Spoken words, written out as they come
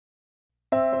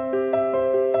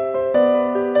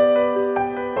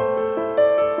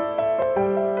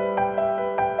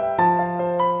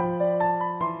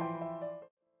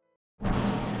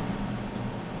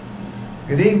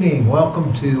Good evening.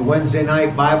 Welcome to Wednesday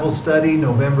night Bible study,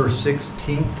 November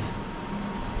 16th,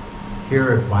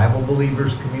 here at Bible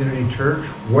Believers Community Church,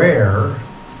 where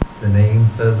the name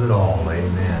says it all.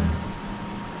 Amen.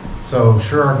 So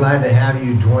sure are glad to have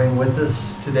you join with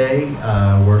us today.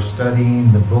 We're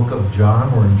studying the book of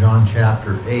John. We're in John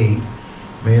chapter 8.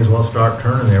 May as well start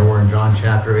turning there. We're in John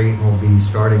chapter 8, and we'll be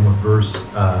starting with verse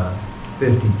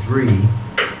 53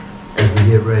 as we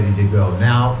get ready to go.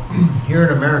 Now, here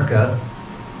in America,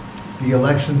 the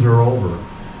elections are over,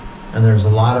 and there's a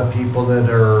lot of people that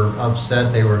are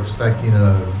upset. They were expecting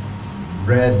a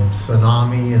red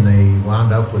tsunami, and they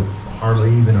wound up with hardly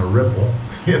even a ripple,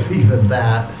 if even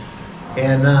that.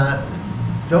 And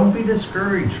don't be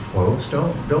discouraged, folks.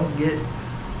 Don't get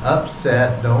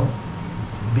upset. Don't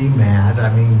be mad.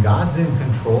 I mean, God's in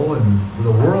control, and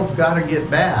the world's got to get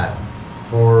bad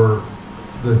for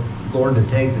the Lord to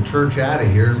take the church out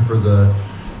of here and for the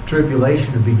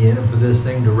tribulation to begin and for this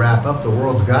thing to wrap up. The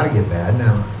world's got to get bad.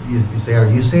 Now, you say, are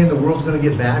you saying the world's going to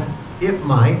get bad? It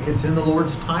might. It's in the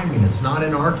Lord's timing. It's not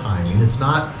in our timing. It's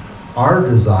not our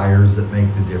desires that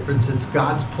make the difference. It's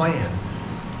God's plan.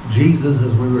 Jesus,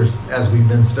 as we've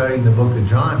been studying the book of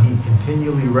John, he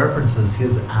continually references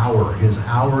his hour. His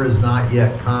hour is not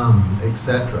yet come,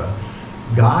 etc.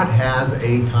 God has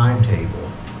a timetable,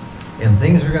 and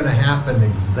things are going to happen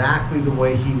exactly the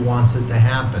way he wants it to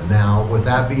happen. Now, with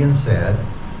that being said,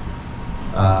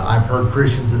 I've heard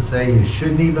Christians that say you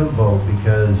shouldn't even vote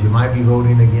because you might be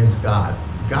voting against God.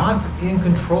 God's in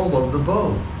control of the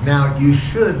vote. Now, you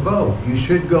should vote. You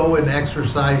should go and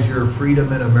exercise your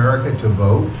freedom in America to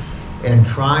vote and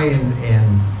try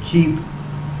and keep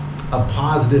a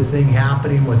positive thing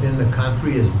happening within the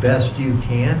country as best you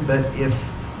can. But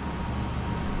if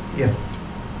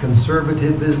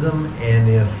conservatism and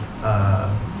if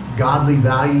godly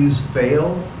values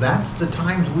fail, that's the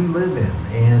times we live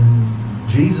in. And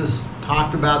Jesus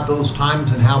talked about those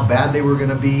times and how bad they were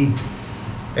going to be.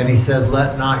 And he says,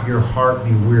 let not your heart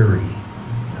be weary.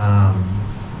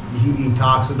 He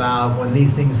talks about when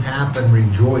these things happen,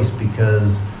 rejoice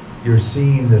because you're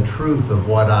seeing the truth of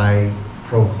what I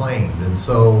proclaimed. And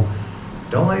so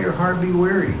don't let your heart be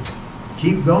weary.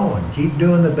 Keep going. Keep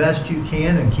doing the best you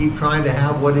can and keep trying to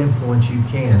have what influence you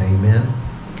can. Amen.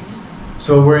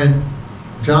 So we're in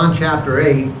John chapter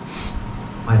 8.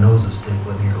 My nose is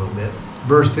tickling here a little bit.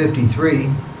 Verse 53.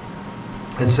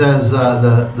 It says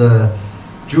the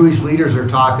Jewish leaders are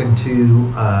talking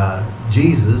to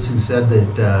Jesus, who said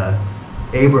that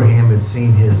Abraham had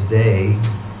seen his day,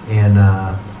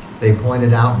 and they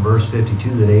pointed out in verse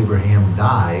 52 that Abraham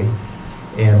died.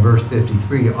 And verse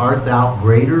 53, art thou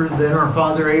greater than our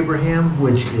father Abraham,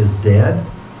 which is dead,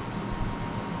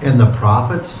 and the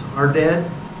prophets are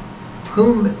dead?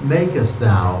 Whom makest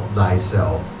thou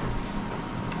thyself?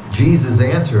 Jesus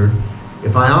answered,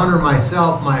 if I honor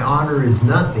myself, my honor is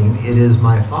nothing. It is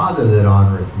my Father that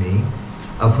honoreth me,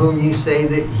 of whom ye say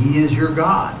that he is your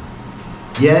God.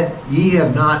 Yet ye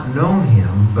have not known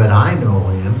him, but I know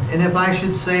him. And if I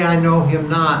should say I know him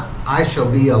not, I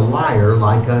shall be a liar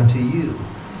like unto you.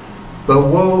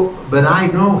 But I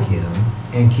know him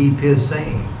and keep his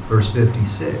saying. Verse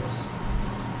 56.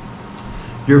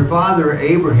 Your father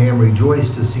Abraham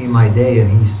rejoiced to see my day,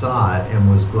 and he saw it and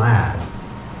was glad.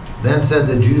 Then said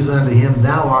the Jews unto him,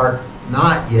 thou art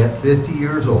not yet 50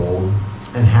 years old,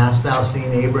 and hast thou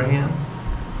seen Abraham?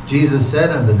 Jesus said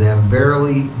unto them,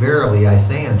 verily, verily, I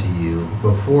say unto you,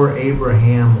 before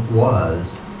Abraham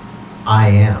was, I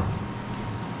am.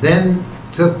 Then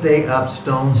took they up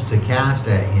stones to cast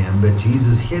at him, but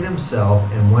Jesus hid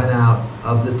himself and went out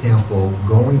of the temple,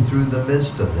 going through the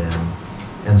midst of them,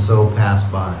 and so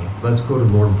passed by. Let's go to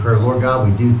the Lord in prayer. Lord God,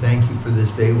 we do thank you for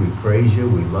this day. We praise you.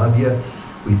 We love you.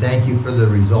 We thank you for the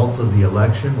results of the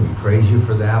election. We praise you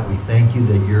for that. We thank you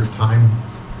that your time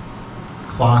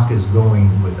clock is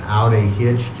going without a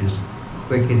hitch, just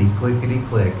clickety, clickety,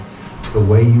 click, the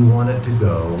way you want it to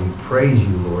go. We praise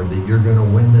you, Lord, that you're going to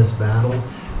win this battle.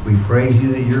 We praise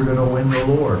you that you're going to win the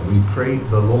Lord. We pray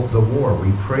the war.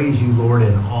 We praise you, Lord,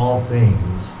 in all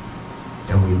things,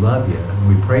 and we love you. And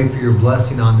we pray for your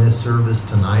blessing on this service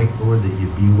tonight, Lord, that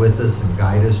you be with us and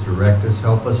guide us, direct us,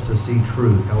 help us to see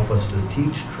truth, help us to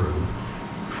teach truth,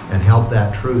 and help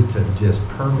that truth to just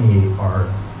permeate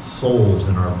our souls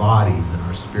and our bodies and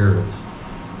our spirits.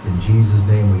 In Jesus'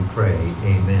 name we pray,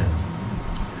 amen.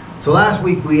 So last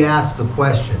week we asked the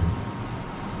question,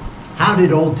 how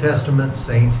did Old Testament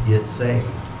saints get saved?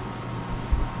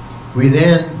 We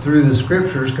then, through the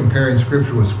scriptures, comparing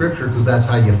scripture with scripture, because that's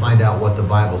how you find out what the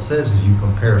Bible says, is you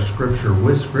compare scripture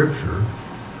with scripture.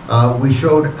 We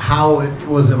showed how it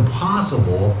was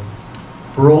impossible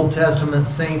for Old Testament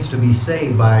saints to be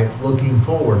saved by looking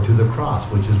forward to the cross,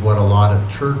 which is what a lot of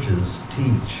churches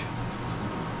teach.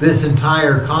 This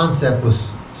entire concept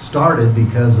was started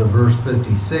because of verse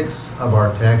 56 of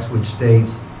our text, which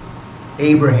states,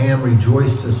 Abraham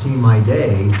rejoiced to see my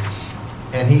day,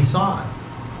 and he saw it.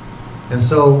 And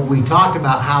so we talked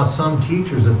about how some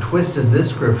teachers have twisted this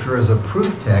scripture as a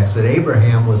proof text that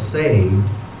Abraham was saved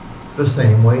the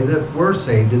same way that we're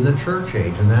saved in the church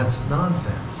age, and that's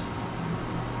nonsense.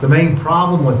 The main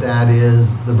problem with that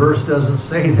is the verse doesn't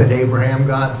say that Abraham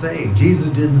got saved. Jesus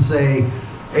didn't say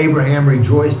Abraham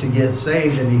rejoiced to get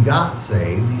saved and he got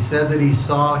saved. He said that he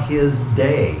saw his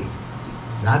day.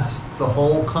 That's the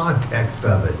whole context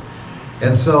of it.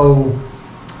 And so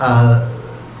how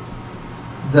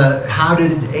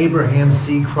did Abraham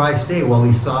see Christ's day? Well,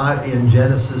 he saw it in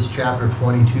Genesis chapter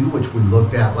 22, which we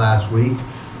looked at last week.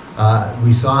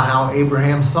 We saw how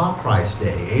Abraham saw Christ's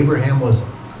day. Abraham was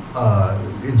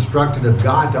instructed of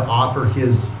God to offer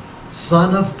his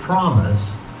son of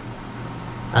promise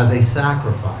as a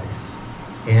sacrifice.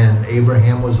 And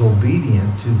Abraham was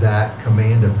obedient to that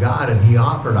command of God, and he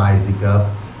offered Isaac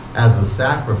up as a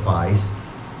sacrifice.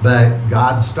 But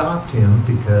God stopped him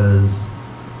because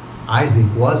Isaac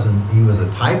he was a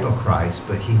type of Christ,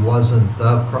 but he wasn't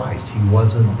the Christ. He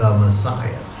wasn't the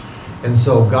Messiah. And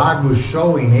so God was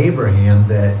showing Abraham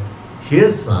that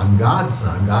his son, God's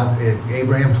son,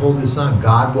 Abraham told his son,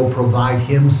 God will provide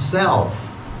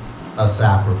himself a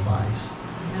sacrifice.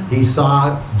 He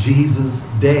saw Jesus'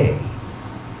 day.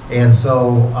 And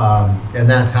so, and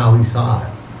that's how he saw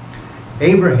it.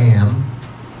 Abraham,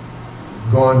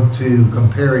 going to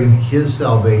comparing his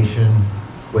salvation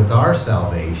with our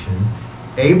salvation,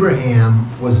 Abraham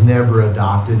was never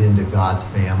adopted into God's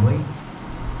family.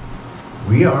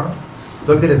 We are.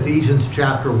 Look at Ephesians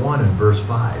chapter 1 and verse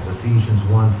 5. Ephesians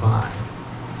 1:5.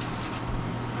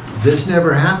 This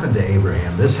never happened to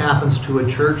Abraham. This happens to a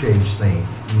church age saint.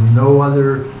 No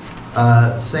other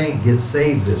saint gets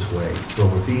saved this way. So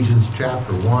Ephesians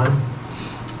chapter 1,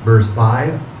 verse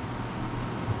 5.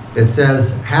 It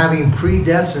says, having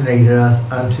predestinated us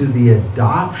unto the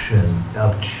adoption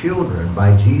of children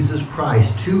by Jesus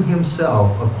Christ to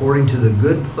himself according to the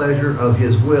good pleasure of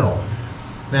his will.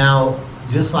 Now,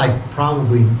 just like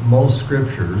probably most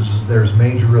scriptures, there's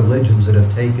major religions that have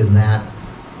taken that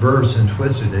verse and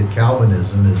twisted it.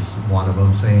 Calvinism is one of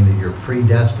them, saying that you're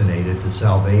predestinated to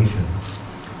salvation.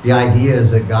 The idea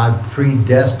is that God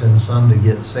predestined some to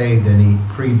get saved and he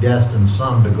predestined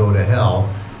some to go to hell.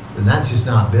 And that's just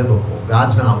not biblical.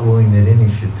 God's not willing that any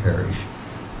should perish.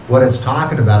 What it's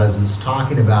talking about is it's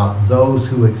talking about those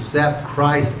who accept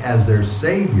Christ as their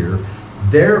Savior.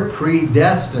 They're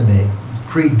predestined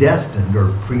would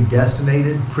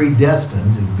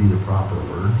be the proper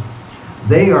word.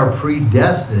 They are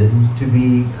predestined to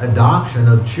be adoption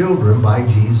of children by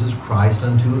Jesus Christ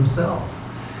unto himself.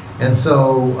 And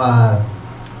so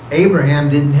Abraham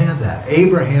didn't have that.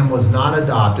 Abraham was not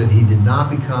adopted. He did not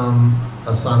become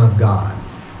a son of God.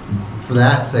 For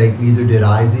that sake, neither did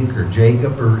Isaac or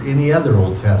Jacob or any other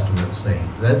Old Testament saint.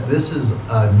 This is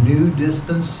a new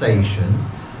dispensation.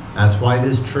 That's why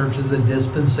this church is a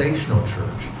dispensational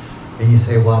church. And you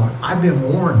say, well, I've been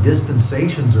warned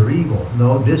dispensations are evil.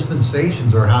 No,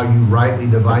 dispensations are how you rightly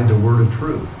divide the word of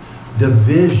truth.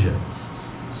 Divisions.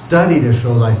 Study to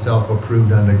show thyself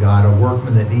approved unto God, a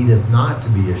workman that needeth not to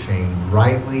be ashamed.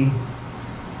 Rightly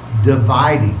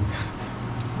dividing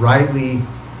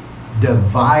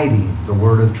the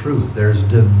word of truth. There's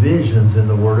divisions in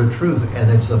the word of truth,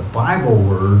 and it's a Bible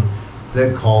word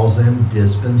that calls them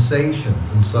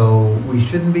dispensations. And so we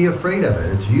shouldn't be afraid of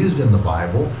it. It's used in the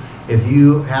Bible. If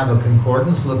you have a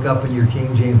concordance, look up in your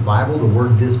King James Bible the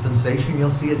word dispensation. You'll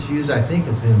see it's used, I think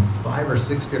it's in 5 or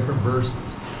 6 different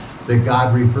verses that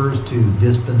God refers to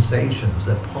dispensations,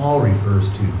 that Paul refers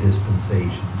to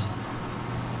dispensations.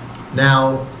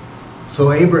 Now,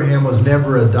 so Abraham was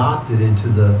never adopted into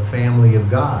the family of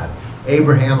God.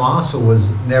 Abraham also was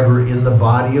never in the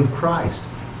body of Christ,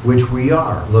 which we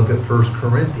are. Look at 1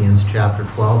 Corinthians chapter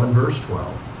 12 and verse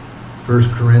 12.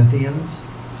 1 Corinthians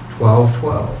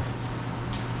 12:12.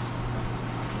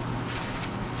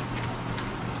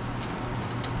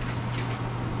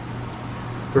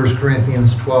 1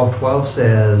 Corinthians 12:12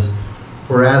 says,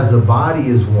 for as the body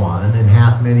is one and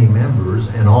hath many members,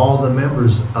 and all the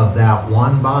members of that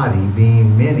one body,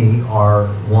 being many, are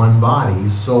one body,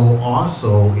 so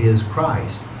also is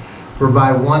Christ. For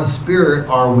by one Spirit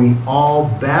are we all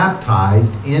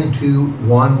baptized into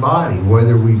one body,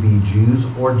 whether we be Jews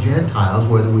or Gentiles,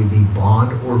 whether we be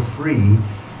bond or free,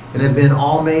 and have been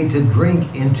all made to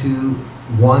drink into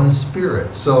one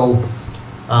Spirit. So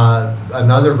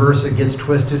Another verse that gets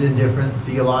twisted in different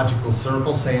theological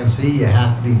circles saying, see, you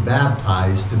have to be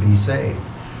baptized to be saved.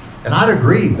 And I'd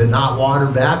agree, but not water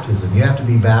baptism. You have to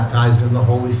be baptized in the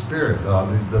Holy Spirit,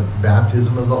 the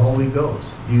baptism of the Holy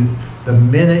Ghost. The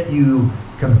minute you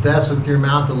confess with your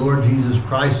mouth the Lord Jesus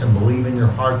Christ and believe in your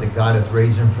heart that God hath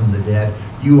raised him from the dead,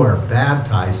 you are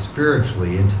baptized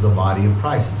spiritually into the body of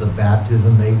Christ. It's a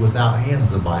baptism made without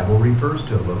hands, the Bible refers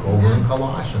to it. Look over in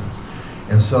Colossians.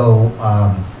 And so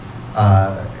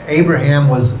Abraham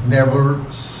was never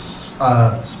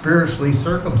spiritually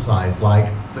circumcised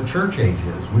like the church age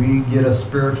is. We get a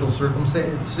spiritual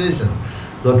circumcision.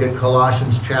 Look at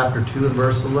Colossians chapter 2 and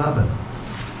verse 11.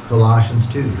 Colossians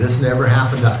 2. This never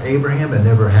happened to Abraham. It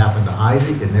never happened to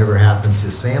Isaac. It never happened to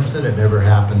Samson. It never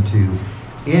happened to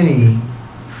any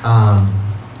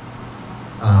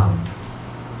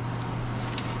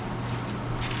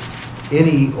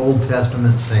Old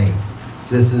Testament saint.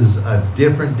 This is a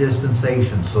different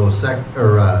dispensation. So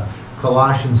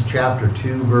Colossians chapter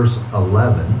 2 verse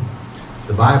 11,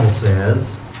 the Bible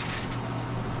says,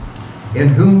 in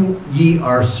whom ye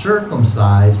are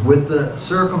circumcised with the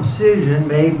circumcision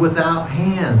made without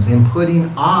hands, in putting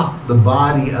off the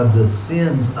body of the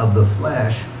sins of the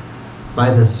flesh by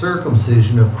the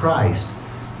circumcision of Christ,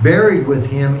 buried with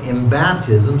him in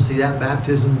baptism. See, that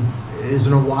baptism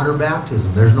isn't a water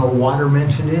baptism. There's no water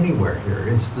mentioned anywhere here.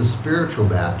 It's the spiritual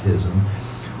baptism,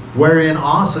 wherein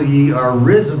also ye are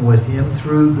risen with him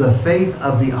through the faith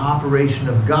of the operation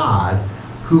of God,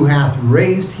 who hath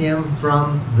raised him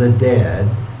from the dead,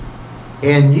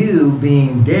 and you,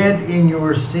 being dead in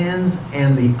your sins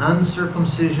and the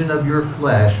uncircumcision of your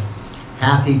flesh,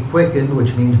 hath he quickened,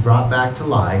 which means brought back to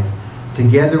life,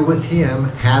 together with him,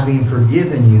 having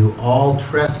forgiven you all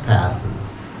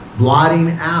trespasses,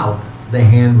 blotting out the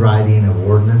handwriting of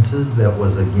ordinances that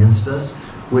was against us,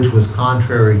 which was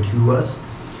contrary to us,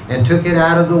 and took it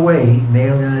out of the way,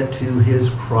 nailing it to his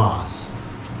cross.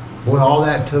 Boy, all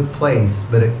that took place,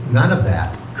 but none of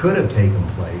that could have taken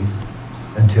place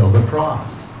until the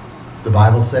cross. The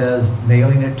Bible says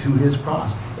nailing it to his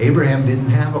cross. Abraham didn't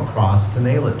have a cross to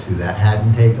nail it to. That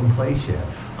hadn't taken place yet.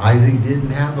 Isaac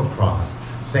didn't have a cross.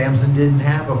 Samson didn't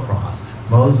have a cross.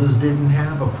 Moses didn't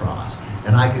have a cross.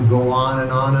 And I could go on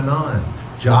and on and on.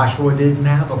 Joshua didn't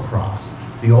have a cross.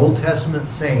 The Old Testament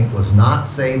saint was not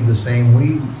saved the same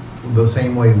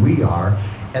way we are,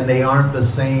 and they aren't the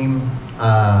same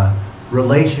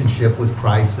relationship with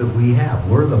Christ that we have.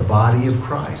 We're the body of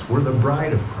Christ. We're the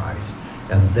bride of Christ,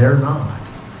 and they're not.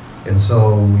 And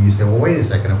so you say, well, wait a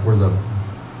second. If we're the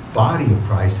body of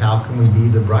Christ, how can we be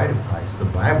the bride of Christ? The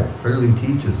Bible clearly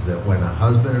teaches that when a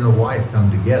husband and a wife come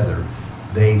together,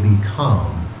 they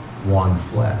become one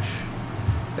flesh.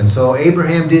 And so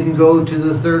Abraham didn't go to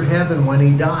the third heaven when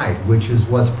he died, which is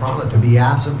what's promised. To be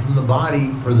absent from the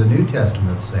body for the New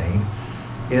Testament saint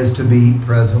is to be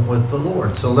present with the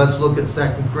Lord. So let's look at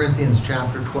 2 Corinthians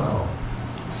chapter 12.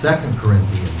 2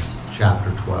 Corinthians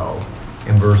chapter 12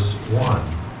 and verse 1.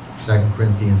 2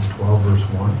 Corinthians 12 verse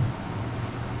 1.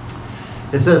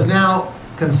 It says, now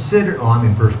consider,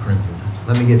 1 Corinthians.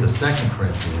 Let me get to 2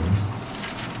 Corinthians.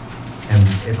 And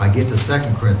if I get to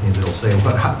 2 Corinthians, it'll say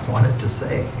what I want it to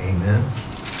say. Amen.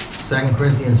 2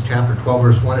 Corinthians chapter 12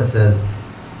 verse 1, it says,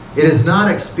 it is not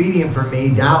expedient for me,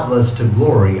 doubtless, to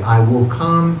glory. I will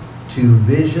come to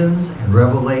visions and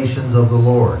revelations of the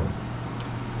Lord.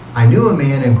 I knew a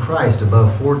man in Christ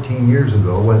above 14 years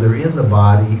ago, whether in the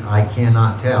body I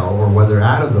cannot tell, or whether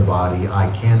out of the body I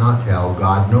cannot tell,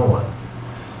 God knoweth.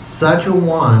 Such a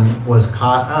one was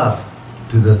caught up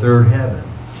to the third heaven.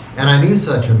 And I knew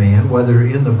such a man, whether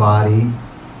in the body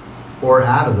or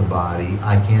out of the body,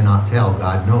 I cannot tell,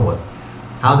 God knoweth.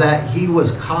 How that he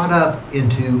was caught up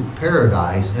into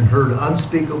paradise and heard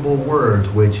unspeakable words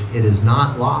which it is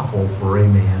not lawful for a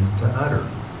man to utter.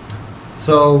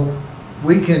 So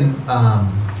we can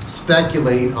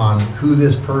speculate on who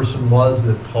this person was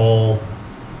that Paul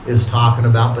is talking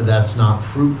about, but that's not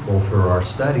fruitful for our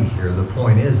study here. The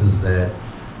point is that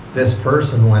this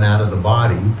person went out of the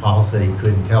body. Paul said he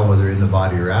couldn't tell whether in the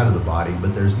body or out of the body,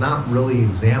 but there's not really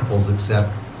examples except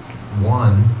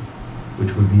one,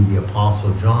 which would be the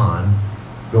Apostle John,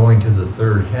 going to the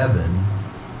third heaven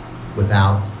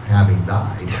without having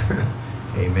died.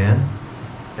 Amen?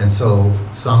 And so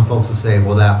some folks will say,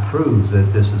 well, that proves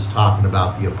that this is talking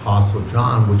about the Apostle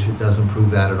John, which it doesn't prove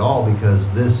that at all,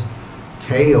 because this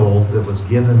tale that was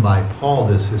given by Paul,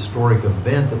 this historic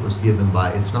event that was given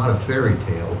by, it's not a fairy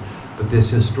tale, but this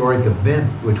historic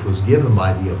event which was given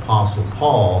by the Apostle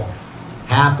Paul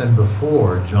happened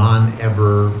before John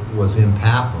ever was in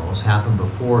Patmos, happened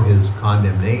before his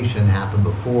condemnation, happened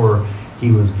before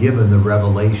he was given the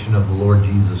revelation of the Lord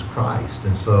Jesus Christ.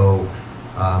 And so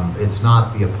it's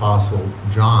not the Apostle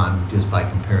John just by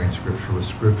comparing Scripture with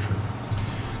Scripture.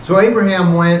 So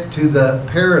Abraham went to the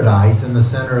paradise in the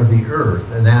center of the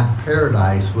earth, and that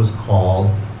paradise was called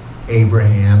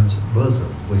Abraham's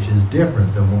bosom, which is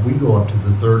different than when we go up to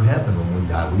the third heaven when we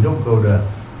die. We don't go to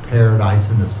paradise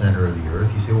in the center of the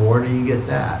earth. You say, well, where do you get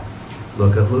that?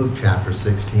 Look at Luke chapter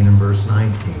 16 and verse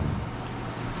 19.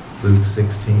 Luke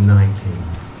 16:19.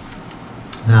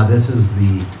 Now this is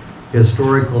the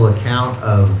historical account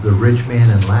of the rich man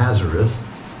and Lazarus,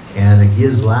 and it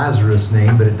gives Lazarus'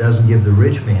 name, but it doesn't give the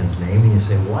rich man's name. And you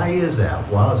say, why is that?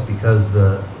 Well, it's because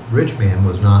the rich man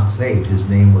was not saved. His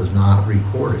name was not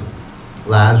recorded.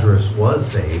 Lazarus was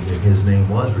saved, and his name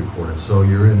was recorded. So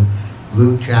you're in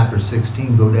Luke chapter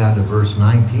 16, go down to verse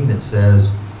 19. It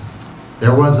says,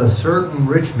 there was a certain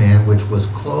rich man which was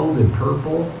clothed in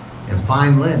purple and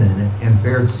fine linen, and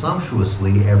fared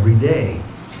sumptuously every day.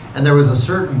 And there was a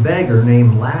certain beggar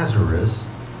named Lazarus,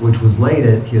 which was laid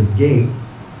at his gate,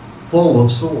 full of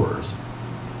sores,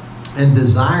 and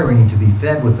desiring to be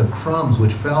fed with the crumbs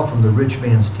which fell from the rich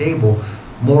man's table.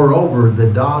 Moreover,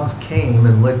 the dogs came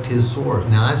and licked his sores.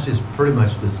 Now that's just pretty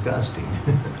much disgusting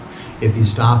if you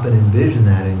stop and envision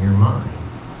that in your mind.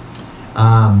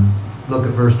 Look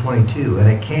at verse 22. And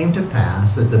it came to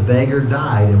pass that the beggar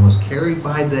died and was carried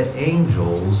by the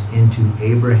angels into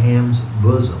Abraham's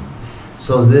bosom.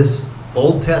 So this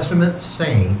Old Testament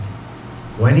saint,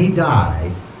 when he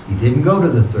died, he didn't go to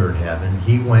the third heaven.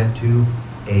 He went to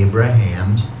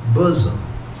Abraham's bosom.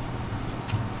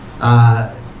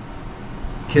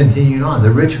 Continuing on,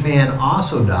 the rich man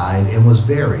also died and was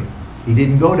buried. He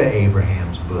didn't go to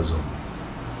Abraham's bosom.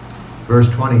 Verse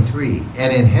 23,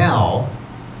 and in hell,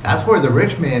 that's where the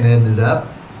rich man ended up.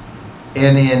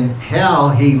 And in hell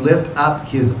he lift up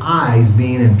his eyes,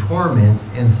 being in torments,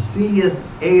 and seeth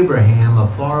Abraham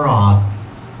afar off,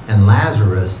 and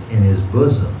Lazarus in his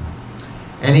bosom.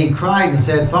 And he cried and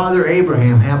said, Father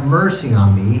Abraham, have mercy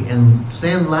on me, and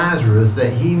send Lazarus,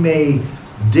 that he may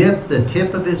dip the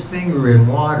tip of his finger in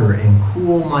water and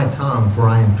cool my tongue, for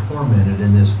I am tormented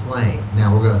in this flame.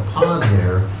 Now we're going to pause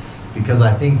there, because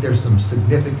I think there's some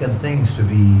significant things to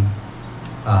be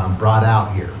brought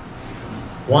out here.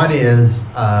 One is,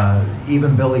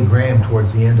 even Billy Graham,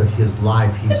 towards the end of his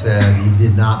life, he said he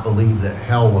did not believe that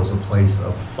hell was a place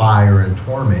of fire and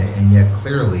torment, and yet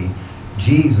clearly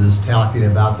Jesus, talking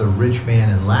about the rich man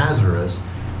and Lazarus,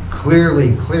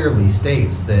 clearly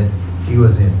states that he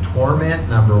was in torment,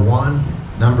 number one.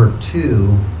 Number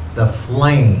two, the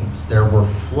flames. There were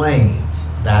flames.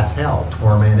 That's hell,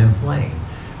 torment and flame.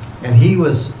 And he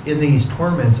was in these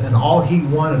torments, and all he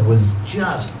wanted was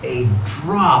just a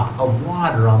drop of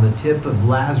water on the tip of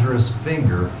Lazarus'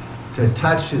 finger to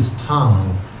touch his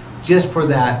tongue, just for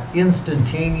that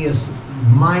instantaneous,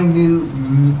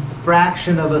 minute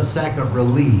fraction of a second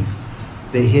relief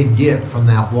that he'd get from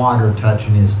that water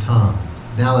touching his tongue.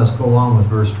 Now let's go on with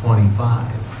verse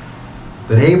 25.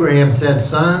 But Abraham said,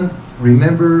 Son,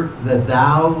 remember that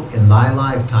thou in thy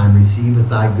lifetime receivest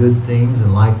thy good things,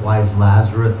 and likewise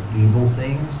Lazarus evil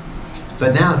things.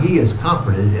 But now he is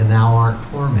comforted, and thou art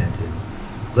tormented.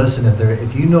 Listen,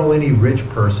 if you know any rich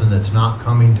person that's not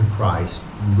coming to Christ,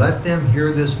 let them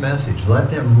hear this message. Let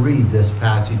them read this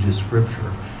passage of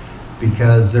Scripture,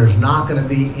 because there's not going to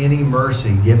be any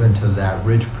mercy given to that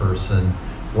rich person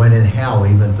when in hell,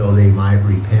 even though they might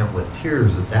repent with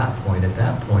tears at that point. At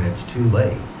that point, it's too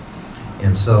late.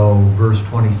 And so, verse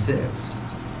 26.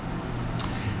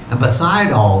 And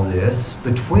beside all this,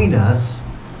 between us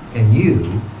and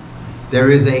you, there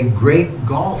is a great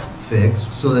gulf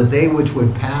fixed, so that they which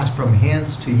would pass from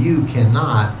hence to you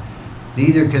cannot,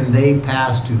 neither can they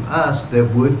pass to us that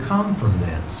would come from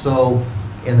thence. So,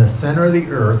 in the center of the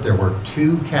earth, there were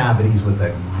two cavities with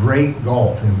a great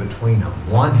gulf in between them.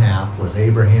 One half was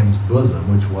Abraham's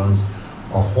bosom, which was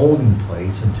a holding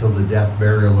place until the death,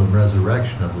 burial, and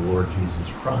resurrection of the Lord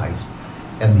Jesus Christ.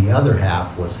 And the other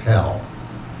half was hell.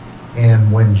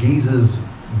 And when Jesus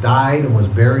died and was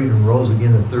buried and rose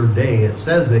again the third day, it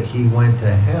says that he went to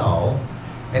hell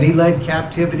and he led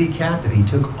captivity captive. He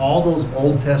took all those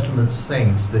Old Testament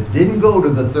saints that didn't go to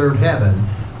the third heaven.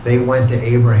 They went to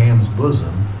Abraham's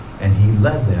bosom, and he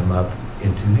led them up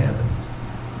into heaven.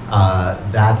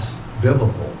 That's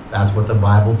biblical. That's what the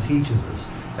Bible teaches us.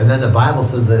 And then the Bible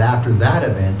says that after that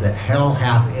event, that hell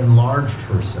hath enlarged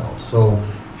herself. So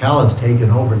hell has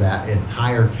taken over that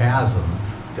entire chasm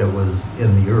that was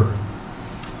in the earth.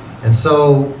 And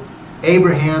so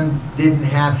Abraham didn't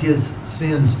have his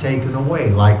sins taken away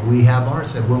like we have our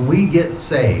sin. When we get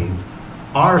saved,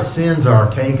 our sins are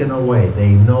taken away.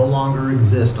 They no longer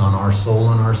exist on our soul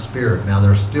and our spirit. Now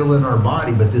they're still in our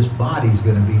body, but this body is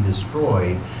going to be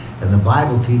destroyed. And the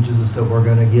Bible teaches us that we're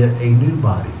going to get a new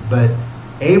body. But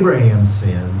Abraham's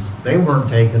sins, they weren't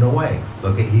taken away.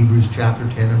 Look at Hebrews chapter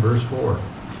 10 and verse 4.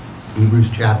 Hebrews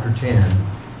chapter 10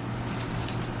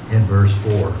 and verse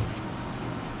 4.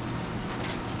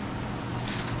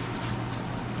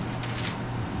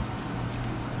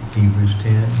 Hebrews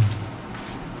 10,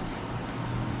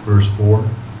 verse 4.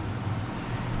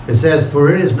 It says,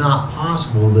 "For it is not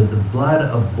possible that the blood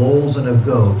of bulls and of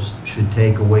goats should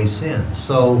take away sins."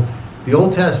 So the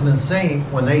Old Testament saint,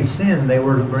 when they sinned, they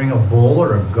were to bring a bull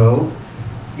or a goat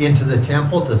into the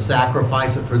temple to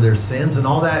sacrifice it for their sins. And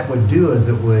all that would do is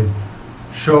it would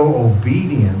show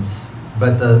obedience.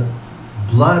 But the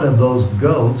blood of those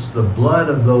goats, the blood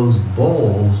of those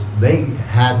bulls, they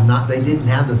didn't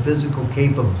have the physical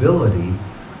capability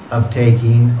of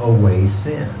taking away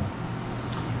sin.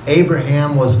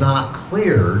 Abraham was not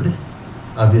cleared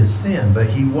of his sin, but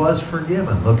he was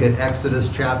forgiven. Look at Exodus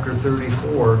chapter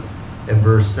 34 and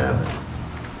verse 7.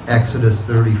 Exodus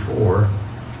 34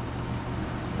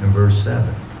 and verse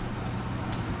 7.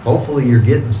 Hopefully you're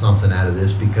getting something out of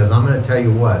this, because I'm going to tell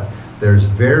you what, there's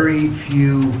very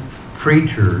few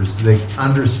preachers that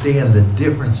understand the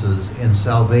differences in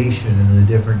salvation in the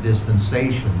different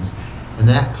dispensations, and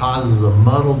that causes a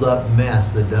muddled up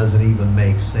mess that doesn't even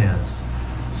make sense.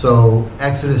 So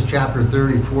Exodus chapter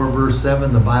 34 verse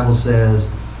 7, the Bible says,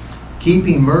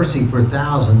 "Keeping mercy for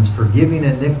thousands, forgiving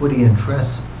iniquity and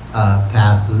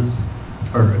trespasses,"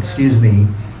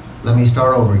 let me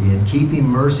start over again. "Keeping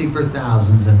mercy for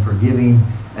thousands and forgiving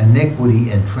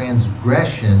iniquity and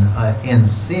transgression and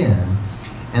sin,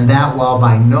 and that while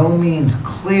by no means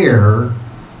clear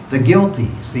the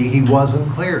guilty." See, he wasn't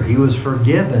cleared. He was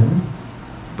forgiven,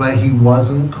 but he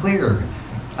wasn't cleared.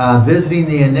 "Visiting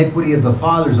the iniquity of the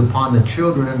fathers upon the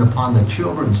children and upon the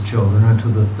children's children unto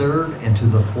the third and to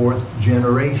the fourth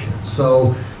generation."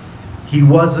 So he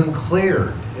wasn't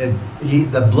cleared.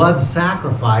 The blood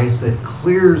sacrifice that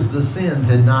clears the sins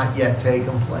had not yet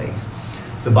taken place.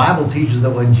 The Bible teaches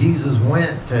that when Jesus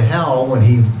went to hell, when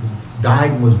he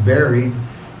died and was buried,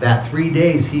 that 3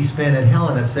 days he spent in hell,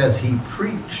 and it says he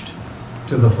preached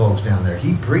to the folks down there.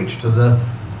 He preached to the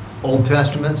Old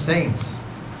Testament saints.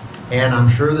 And I'm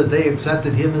sure that they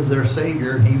accepted him as their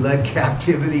Savior, and he led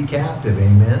captivity captive.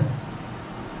 Amen.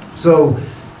 So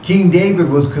King David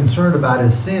was concerned about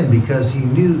his sin because he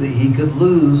knew that he could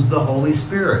lose the Holy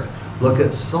Spirit. Look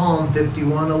at Psalm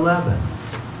 51:11.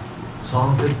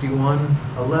 Psalm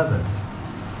 51:11.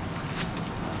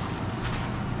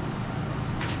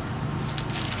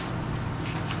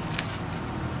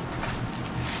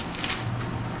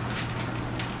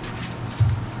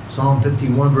 Psalm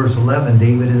 51 verse 11,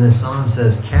 David in his psalm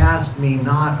says, "Cast me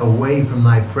not away from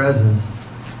thy presence,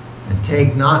 and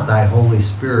take not thy Holy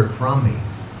Spirit from me."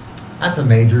 That's a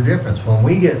major difference. When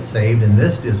we get saved in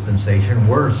this dispensation,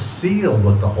 we're sealed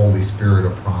with the Holy Spirit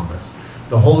of promise.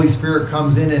 The Holy Spirit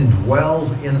comes in and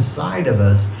dwells inside of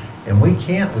us, and we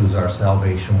can't lose our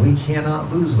salvation. We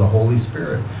cannot lose the Holy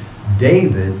Spirit.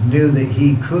 David knew that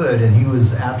he could, and he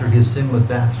was, after his sin with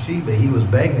Bathsheba, he was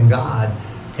begging God,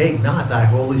 "Take not thy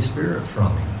Holy Spirit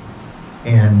from me."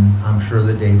 And I'm sure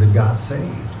that David got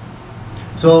saved.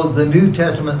 So the New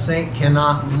Testament saint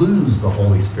cannot lose the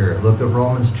Holy Spirit. Look at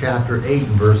Romans chapter 8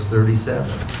 and verse 37.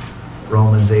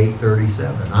 Romans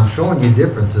 8:37. I'm showing you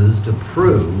differences to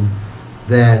prove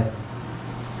that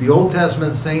the Old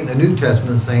Testament saint and the New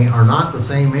Testament saint are not the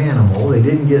same animal. They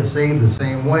didn't get saved the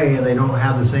same way, and they don't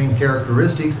have the same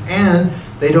characteristics, and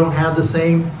they don't have the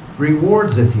same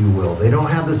rewards, if you will. They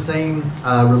don't have the same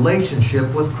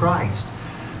relationship with Christ.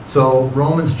 So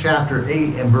Romans chapter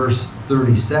 8 and verse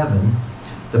 37,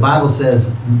 the Bible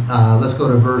says, let's go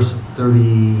to verse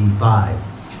 35.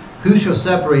 "Who shall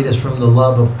separate us from the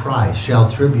love of Christ? Shall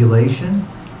tribulation,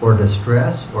 or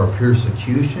distress, or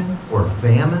persecution, or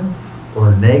famine,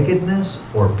 or nakedness,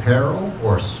 or peril,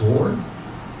 or sword?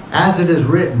 As it is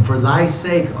written, for thy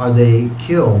sake are they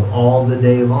killed all the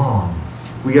day long.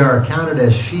 We are accounted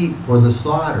as sheep for the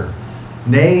slaughter.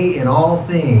 Nay, in all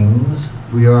things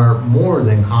we are more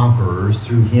than conquerors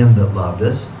through him that loved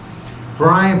us.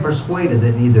 For I am persuaded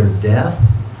that neither death,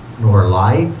 nor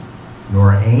life,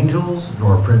 nor angels,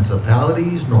 nor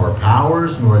principalities, nor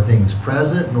powers, nor things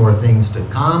present, nor things to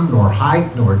come, nor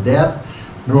height, nor depth,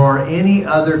 nor any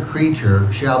other creature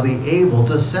shall be able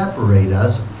to separate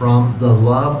us from the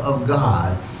love of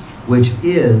God, which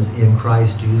is in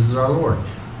Christ Jesus our Lord."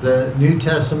 The New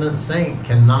Testament saint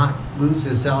cannot lose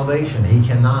his salvation. He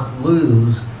cannot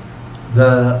lose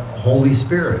the Holy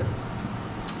Spirit.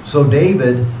 So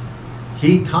David,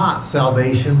 He taught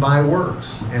salvation by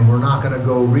works. And we're not going to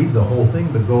go read the whole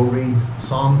thing, but go read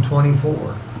Psalm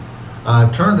 24.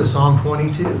 Turn to Psalm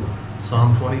 22.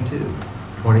 Psalm 22,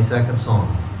 22nd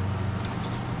Psalm.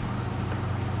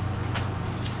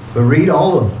 But read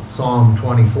all of Psalm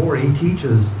 24. He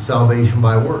teaches salvation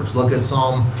by works. Look at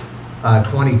Psalm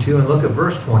 22 and look at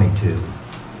verse 22.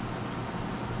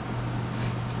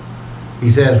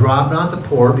 He says, rob not the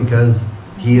poor because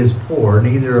he is poor,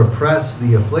 neither oppress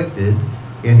the afflicted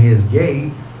in his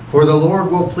gate, for the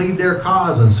Lord will plead their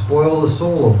cause and spoil the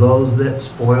soul of those that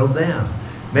spoiled them.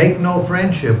 Make no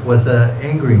friendship with an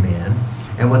angry man,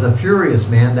 and with a furious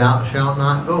man thou shalt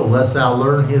not go, lest thou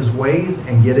learn his ways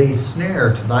and get a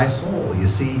snare to thy soul. You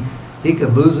see, he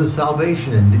could lose his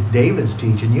salvation. And David's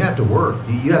teaching, you have to work.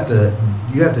 You have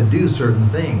to do certain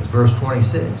things. Verse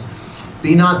 26.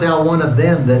 Be not thou one of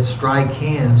them that strike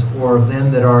hands, or of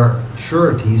them that are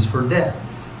sureties for debt.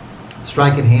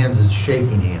 Striking hands is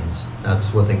shaking hands.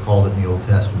 That's what they called it in the Old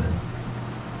Testament.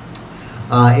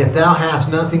 If thou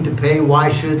hast nothing to pay, why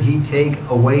should he take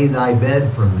away thy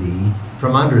bed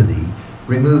from under thee?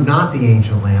 Remove not the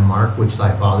ancient landmark which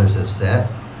thy fathers have set.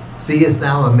 Seest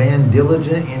thou a man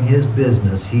diligent in his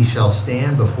business? He shall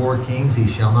stand before kings. He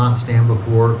shall not stand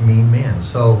before mean men.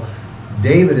 So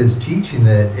David is teaching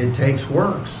that it takes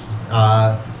works.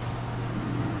 The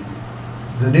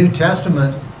New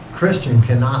Testament Christian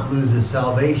cannot lose his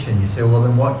salvation. You say, well,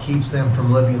 then what keeps them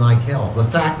from living like hell? The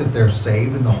fact that they're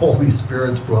saved and the Holy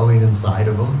Spirit's dwelling inside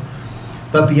of them.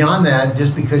 But beyond that,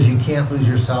 just because you can't lose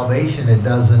your salvation, it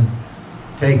doesn't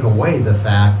take away the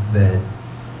fact that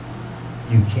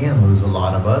you can lose a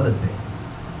lot of other things.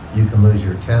 You can lose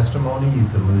your testimony, you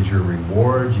can lose your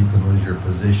rewards, you can lose your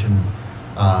position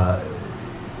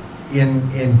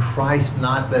in Christ.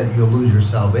 Not that you'll lose your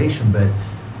salvation, but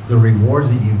the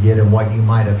rewards that you get and what you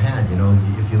might have had. You know,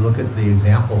 if you look at the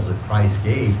examples that Christ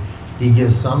gave, he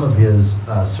gives some of his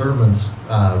servants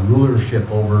rulership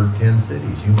over 10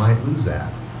 cities. You might lose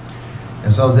that.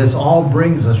 And so this all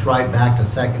brings us right back to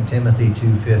 2 Timothy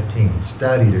 2:15.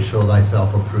 Study to show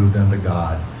thyself approved unto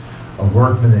God, a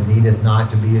workman that needeth not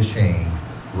to be ashamed,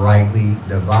 rightly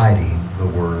dividing the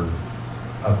word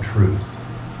of truth.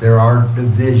 There are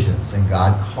divisions, and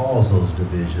God calls those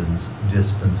divisions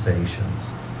dispensations.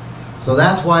 So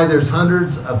that's why there's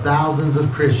hundreds of thousands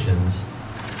of Christians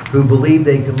who believe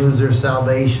they can lose their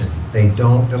salvation. They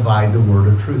don't divide the word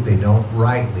of truth. They don't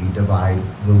rightly divide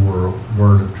the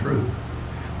word of truth.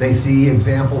 They see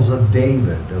examples of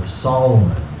David, of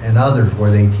Solomon, and others where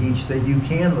they teach that you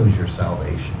can lose your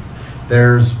salvation.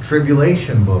 There's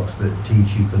tribulation books that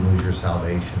teach you can lose your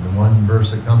salvation. The one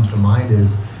verse that comes to mind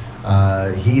is,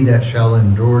 he that shall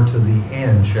endure to the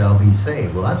end shall be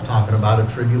saved. Well, that's talking about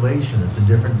a tribulation. It's a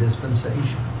different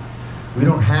dispensation. We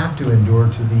don't have to endure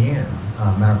to the end.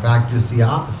 Matter of fact, just the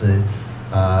opposite.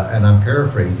 And I'm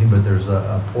paraphrasing, but there's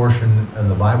a portion in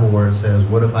the Bible where it says,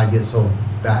 what if I get so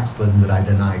backslidden that I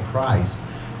deny Christ?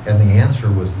 And the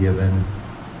answer was given,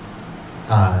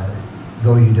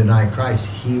 though you deny Christ,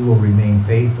 he will remain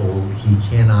faithful. He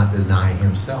cannot deny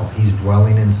himself. He's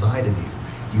dwelling inside of you.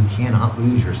 You cannot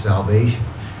lose your salvation.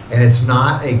 And it's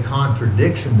not a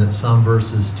contradiction that some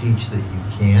verses teach that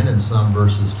you can and some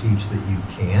verses teach that you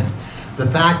can't. The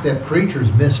fact that preachers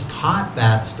mistaught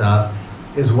that stuff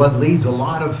is what leads a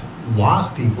lot of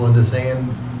lost people into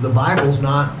saying the Bible's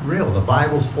not real. The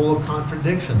Bible's full of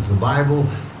contradictions. The Bible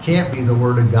can't be the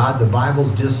Word of God. The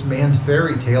Bible's just man's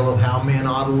fairy tale of how man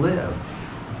ought to live.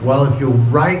 Well, if you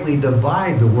rightly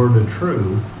divide the word of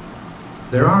truth,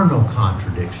 there are no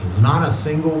contradictions, not a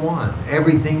single one.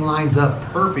 Everything lines up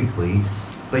perfectly,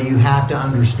 but you have to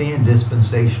understand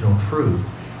dispensational truth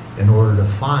in order to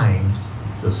find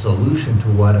the solution to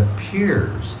what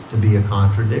appears to be a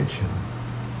contradiction.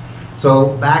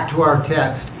 So back to our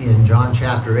text in John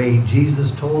chapter 8,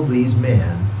 Jesus told these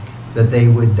men that they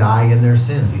would die in their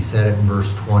sins. He said it in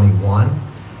verse 21,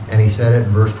 and he said it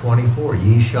in verse 24.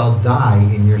 Ye shall die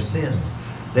in your sins.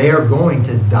 They are going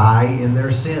to die in their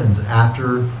sins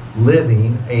after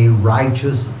living a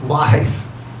righteous life.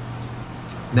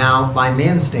 Now, by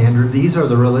man's standard, these are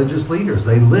the religious leaders.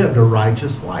 They lived a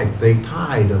righteous life. They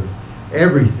tithed of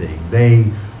everything. They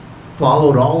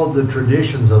followed all of the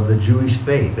traditions of the Jewish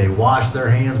faith. They washed their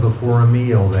hands before a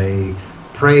meal. They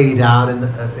prayed out in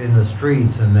the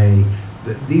streets, and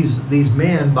these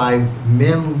men, by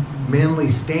manly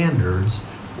standards,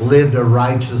 lived a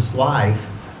righteous life.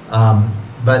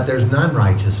 But there's none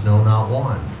righteous, no, not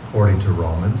one, according to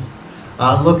Romans.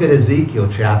 Look at Ezekiel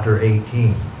chapter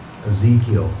 18.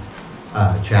 Ezekiel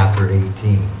chapter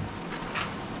 18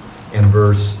 and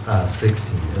verse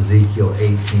 16. Ezekiel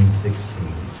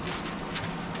 18:16.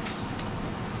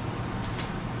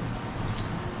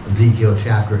 Ezekiel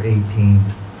chapter 18,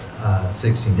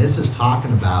 16. This is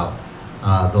talking about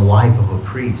the life of a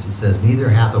priest. It says, neither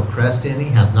hath oppressed any,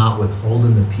 hath not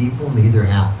withholden the people, neither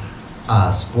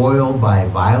hath spoiled by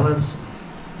violence,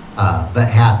 but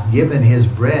hath given his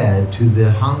bread to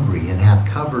the hungry, and hath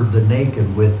covered the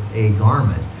naked with a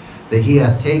garment, that he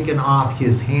hath taken off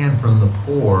his hand from the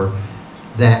poor,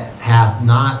 that hath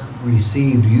not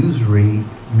received usury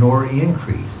nor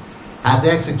increase, hath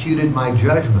executed my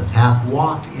judgments, hath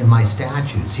walked in my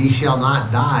statutes. He shall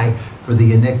not die for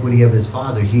the iniquity of his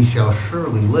father, he shall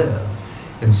surely live.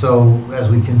 And so as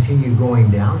we continue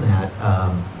going down that,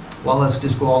 well, let's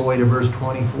just go all the way to verse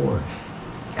 24.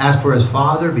 As for his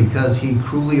father, because he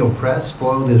cruelly oppressed,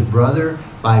 spoiled his brother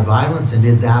by violence, and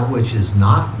did that which is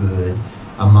not good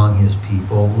among his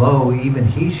people, lo, even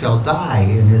he shall die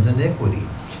in his iniquity.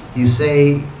 You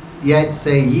say, yet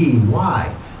say ye,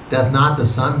 why? Doth not the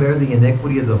son bear the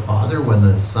iniquity of the father, when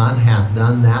the son hath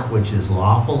done that which is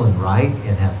lawful and right,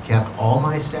 and hath kept all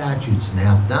my statutes, and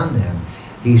hath done them?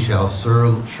 He shall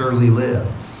surely live.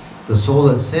 The soul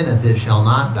that sinneth, it shall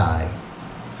not die,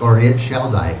 or it shall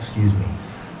die, excuse me.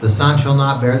 The son shall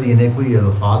not bear the iniquity of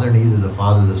the father, neither the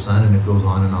father the son, and it goes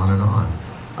on and on and on.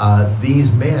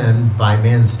 These men, by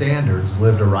men's standards,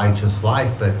 lived a righteous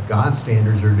life, but God's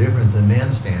standards are different than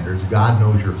men's standards. God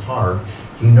knows your heart.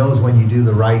 He knows when you do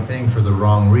the right thing for the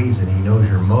wrong reason. He knows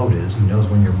your motives. He knows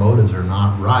when your motives are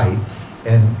not right.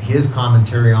 And his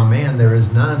commentary on man, there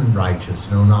is none righteous,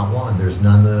 no, not one. There's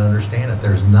none that understandeth.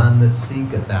 There's none that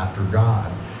seeketh after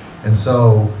God. And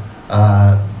so,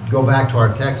 go back to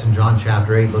our text in John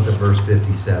chapter 8, look at verse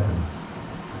 57.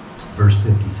 Verse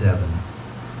 57.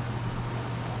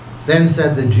 Then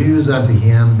said the Jews unto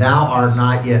him, thou art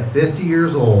not yet 50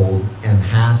 years old, and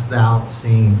hast thou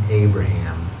seen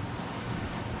Abraham?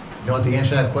 You know what the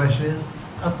answer to that question is?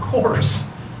 Of course.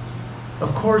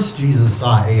 Of course Jesus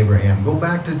saw Abraham. Go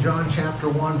back to John chapter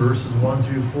 1, verses 1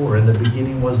 through 4. In the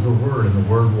beginning was the Word, and the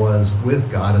Word was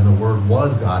with God, and the Word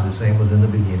was God. The same was in the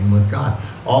beginning with God.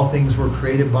 All things were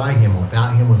created by him.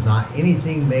 Without him was not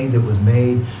anything made that was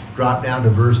made. Drop down to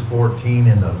verse 14,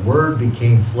 and the Word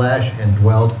became flesh and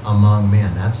dwelt among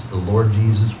men. That's the Lord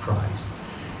Jesus Christ.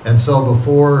 And so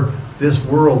before this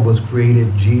world was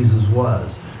created, Jesus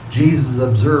was. Jesus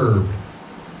observed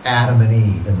Adam and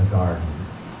Eve in the garden.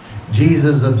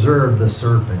 Jesus observed the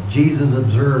serpent. Jesus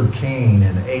observed Cain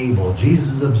and Abel.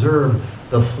 Jesus observed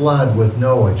the flood with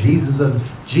Noah.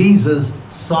 Jesus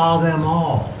saw them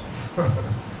all.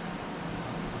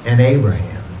 And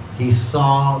Abraham, he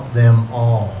saw them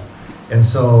all. And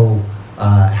so,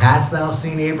 hast thou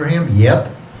seen Abraham? Yep,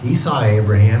 he saw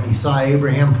Abraham. He saw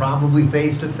Abraham probably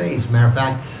face to face. Matter of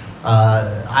fact,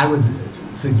 I would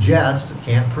suggest,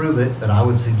 can't prove it, but I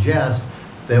would suggest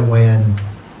that when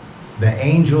the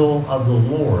angel of the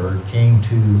Lord came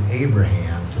to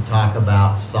Abraham to talk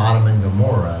about Sodom and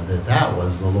Gomorrah, that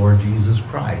was the Lord Jesus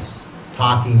Christ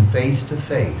talking face to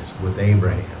face with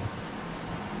Abraham.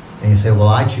 And you say, well,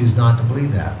 I choose not to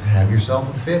believe that. Have yourself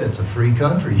a fit. It's a free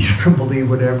country. You can believe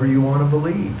whatever you want to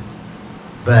believe.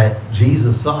 But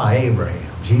Jesus saw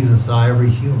Abraham. Jesus saw every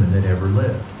human that ever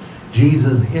lived.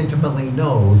 Jesus intimately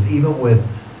knows, even with,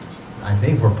 I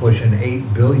think we're pushing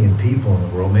 8 billion people in the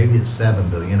world. Maybe it's 7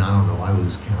 billion. I don't know. I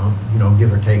lose count. You know,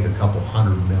 give or take a couple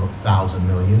thousand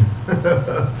million.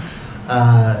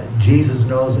 Jesus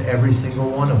knows every single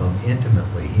one of them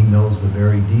intimately. He knows the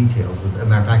very details. As a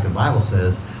matter of fact, the Bible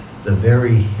says the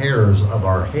very hairs of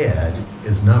our head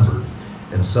is numbered.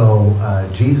 And so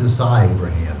Jesus saw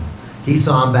Abraham. He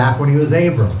saw him back when he was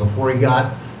Abram, before he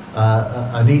got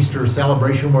an Easter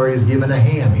celebration where he was given a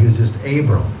ham. He was just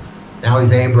Abram. Now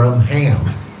he's Abraham.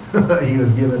 He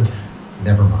was given,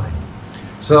 never mind.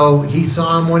 So he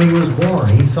saw him when he was born.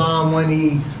 He saw him when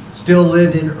he still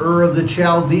lived in Ur of the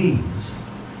Chaldees.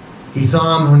 He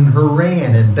saw him in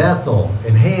Haran and Bethel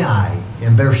and Hai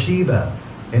and Beersheba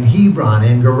and Hebron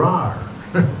and Gerar.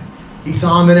 He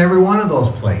saw him in every one of those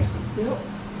places. Yep.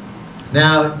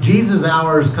 Now, Jesus'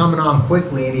 hour is coming on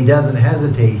quickly, and he doesn't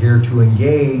hesitate here to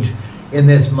engage in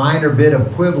this minor bit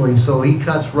of quibbling, so he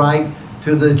cuts right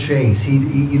to the chase. He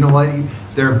you know what?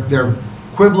 They're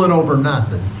quibbling over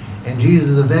nothing. And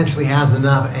Jesus eventually has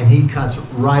enough, and he cuts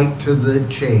right to the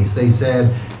chase. They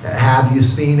said, have you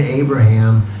seen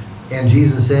Abraham? And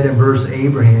Jesus said in verse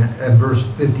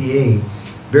 58,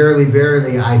 verily,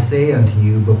 verily, I say unto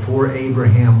you, before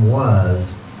Abraham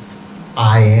was,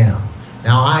 I am.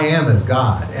 Now, I am is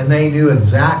God. And they knew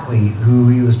exactly who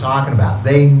he was talking about.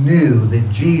 They knew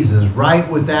that Jesus, right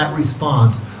with that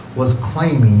response, was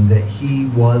claiming that he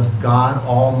was God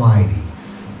Almighty.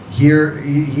 Here,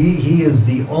 he is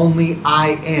the only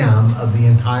I am of the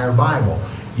entire Bible.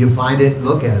 You find it,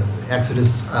 look at it,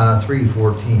 Exodus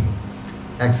 3:14.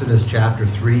 Exodus chapter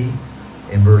 3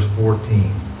 and verse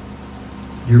 14.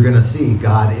 You're going to see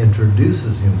God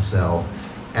introduces himself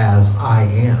as I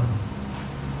am.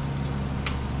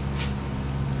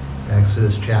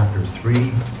 Exodus chapter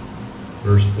 3,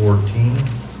 verse 14.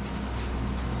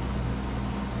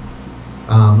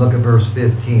 Look at verse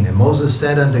 15. And Moses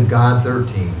said unto God,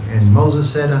 13, and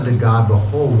Moses said unto God,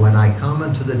 behold, when I come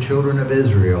unto the children of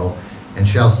Israel, and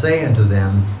shall say unto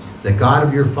them, the God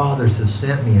of your fathers has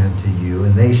sent me unto you,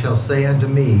 and they shall say unto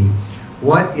me,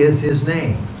 what is his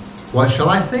name? What shall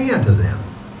I say unto them?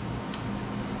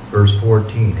 Verse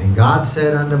 14. And God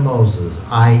said unto Moses,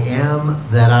 I am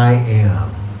that I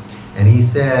am. And he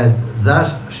said,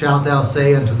 thus shalt thou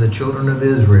say unto the children of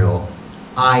Israel,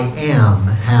 I am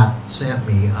hath sent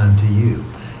me unto you.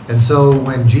 And so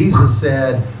when Jesus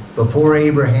said, before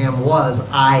Abraham was,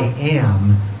 I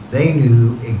am, they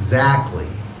knew exactly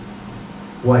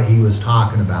what he was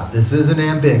talking about. This isn't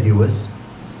ambiguous.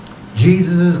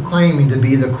 Jesus is claiming to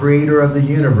be the creator of the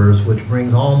universe, which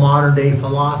brings all modern day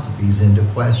philosophies into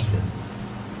question.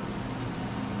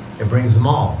 It brings them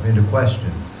all into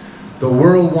question. The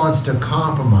world wants to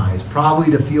compromise, probably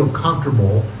to feel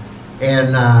comfortable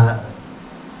and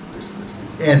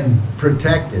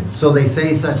protected. So they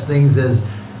say such things as,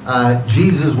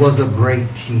 Jesus was a great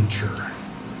teacher.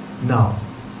 No,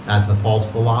 that's a false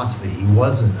philosophy. He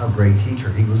wasn't a great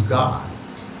teacher. He was God.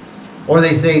 Or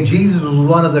they say Jesus was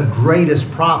one of the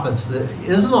greatest prophets. That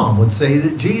Islam would say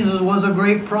that Jesus was a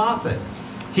great prophet.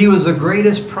 He was the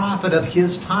greatest prophet of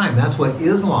his time. That's what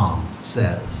Islam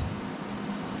says.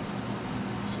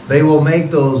 They will make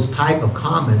those type of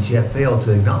comments yet fail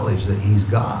to acknowledge that he's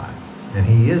God. And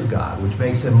he is God, which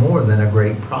makes him more than a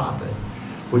great prophet,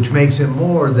 which makes him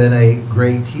more than a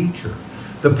great teacher.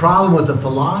 The problem with the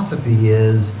philosophy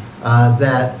is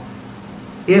that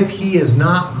if he is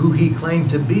not who he claimed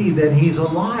to be, then he's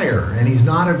a liar, and he's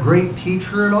not a great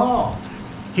teacher at all.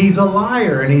 He's a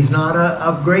liar, and he's not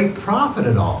a great prophet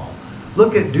at all.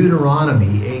 Look at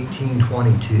Deuteronomy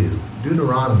 18:22.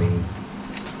 Deuteronomy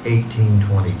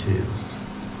 18:22.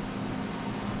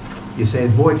 You say,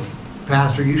 boy,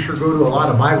 Pastor, you sure go to a lot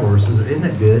of Bible verses. Isn't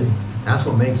it good? That's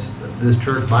what makes this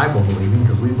church Bible believing,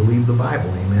 because we believe the Bible.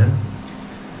 Amen.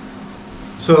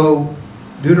 So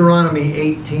Deuteronomy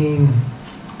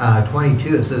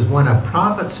 18:22, it says, when a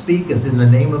prophet speaketh in the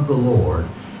name of the Lord,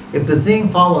 if the thing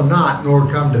follow not, nor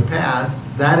come to pass,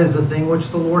 that is a thing which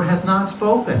the Lord hath not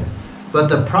spoken. But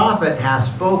the prophet hath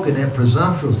spoken it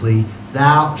presumptuously,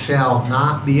 thou shalt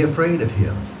not be afraid of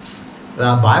him.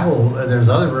 The Bible, there's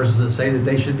other verses that say that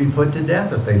they should be put to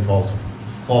death if they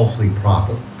falsely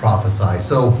prophesy.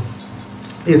 So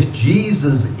if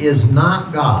Jesus is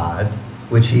not God,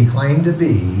 which he claimed to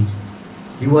be,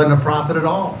 he wasn't a prophet at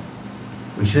all.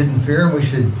 We shouldn't fear him. We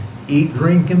should eat,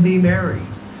 drink, and be merry.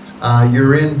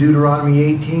 You're in Deuteronomy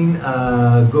 18.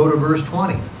 Go to verse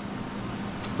 20.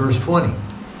 Verse 20.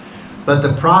 But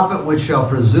the prophet which shall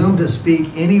presume to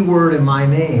speak any word in my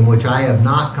name, which I have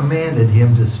not commanded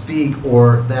him to speak,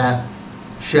 or that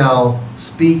shall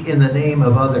speak in the name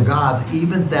of other gods,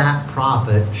 even that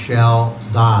prophet shall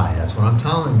die. That's what I'm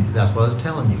telling you. That's what I was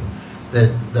telling you.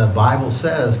 That the Bible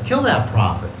says, kill that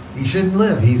prophet. He shouldn't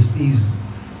live. He's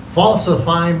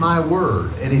falsifying my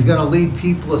word, and he's going to lead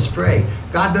people astray.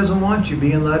 God doesn't want you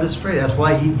being led astray. That's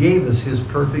why he gave us his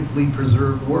perfectly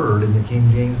preserved word in the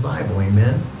King James Bible.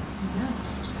 Amen?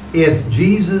 If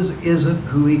Jesus isn't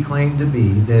who he claimed to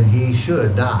be, then he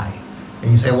should die.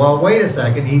 And you say, well, wait a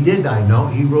second, he did die. No,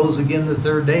 he rose again the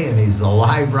third day, and he's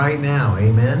alive right now.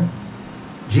 Amen?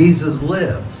 Jesus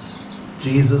lives.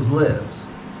 Jesus lives.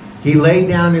 He laid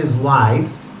down his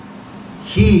life.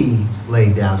 He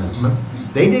laid down his life.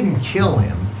 They didn't kill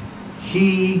him.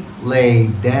 He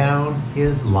laid down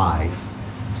his life,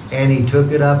 and he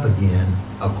took it up again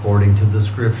according to the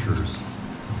scriptures.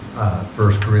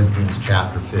 1 Corinthians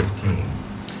chapter 15.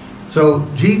 So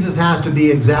Jesus has to be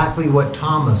exactly what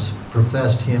Thomas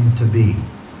professed him to be.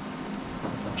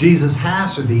 Jesus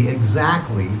has to be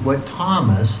exactly what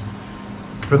Thomas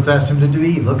professed him to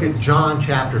be. Look at John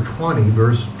chapter 20,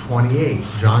 verse 28.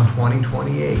 John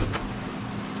 20:28.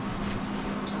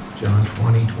 John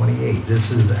 20:28.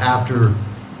 This is after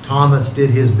Thomas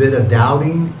did his bit of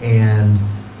doubting, and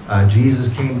Jesus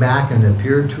came back and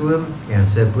appeared to him and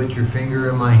said, put your finger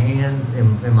in my hand,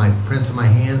 in my prints of my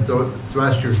hand,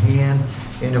 thrust your hand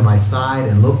into my side.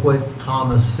 And look what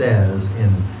Thomas says in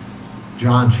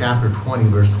John chapter 20,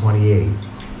 verse 28.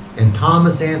 And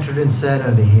Thomas answered and said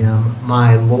unto him,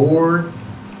 my Lord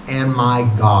and my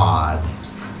God.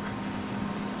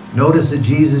 Notice that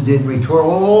Jesus didn't retort,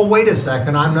 oh, wait a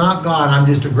second, I'm not God, I'm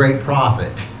just a great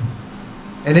prophet.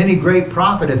 And any great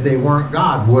prophet, if they weren't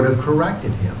God, would have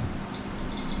corrected him.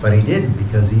 But he didn't,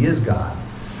 because he is God.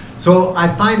 So I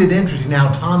find it interesting how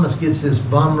Thomas gets this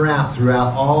bum rap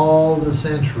throughout all the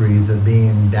centuries of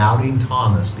being doubting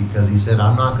Thomas, because he said,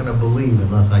 I'm not going to believe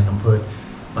unless I can put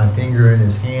my finger in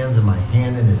his hands and my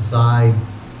hand in his side.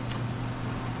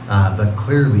 But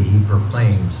clearly he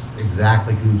proclaims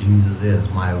exactly who Jesus is,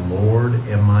 my Lord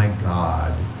and my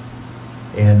God.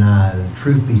 And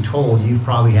truth be told, you've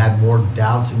probably had more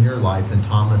doubts in your life than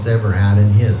Thomas ever had in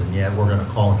his, and yet we're going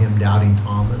to call him Doubting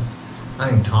Thomas. I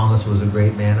think Thomas was a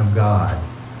great man of God.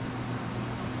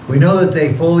 We know that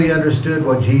they fully understood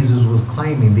what Jesus was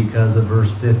claiming because of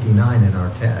verse 59 in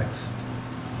our text.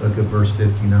 Look at verse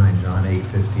 59, John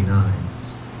 8:59.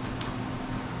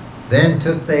 Then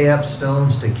took they up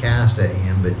stones to cast at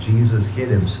him, but Jesus hid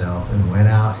himself and went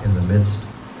out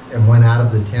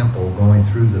of the temple, going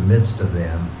through the midst of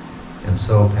them, and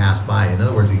so passed by. In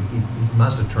other words, he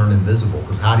must have turned invisible,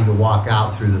 because how do you walk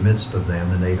out through the midst of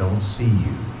them and they don't see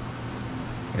you?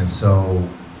 And so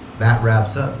that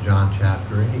wraps up John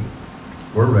chapter 8.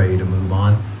 We're ready to move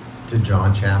on to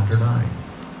John chapter 9.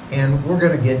 And we're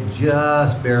going to get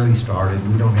just barely started.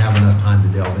 We don't have enough time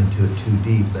to delve into it too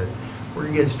deep, but we're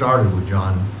going to get started with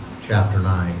John chapter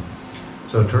 9.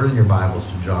 So turn in your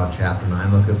Bibles to John chapter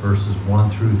 9. Look at verses 1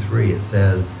 through 3. It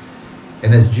says,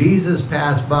 And as Jesus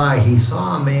passed by, he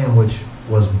saw a man which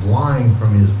was blind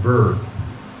from his birth.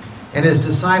 And his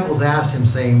disciples asked him,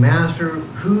 saying, Master,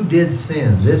 who did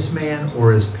sin, this man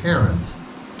or his parents,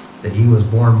 that he was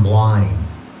born blind?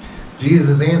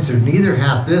 Jesus answered, Neither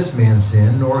hath this man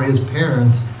sinned, nor his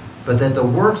parents, but that the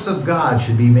works of God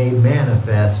should be made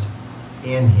manifest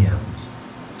in him.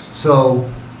 So,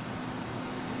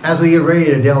 as we get ready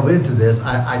to delve into this,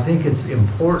 I think it's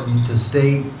important to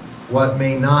state what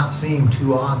may not seem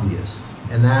too obvious.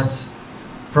 And that's,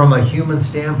 from a human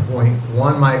standpoint,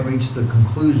 one might reach the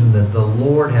conclusion that the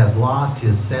Lord has lost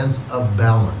his sense of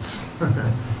balance.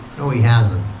 No, he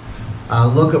hasn't.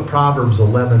 Look at Proverbs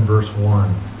 11, verse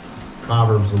 1.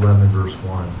 Proverbs 11, verse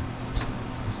 1.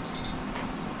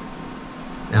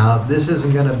 Now, this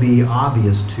isn't going to be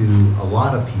obvious to a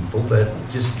lot of people, but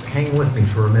just hang with me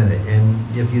for a minute. And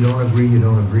if you don't agree, you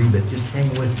don't agree, but just hang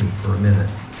with me for a minute.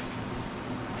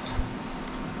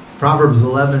 Proverbs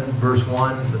 11, verse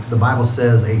 1, the Bible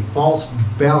says, A false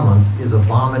balance is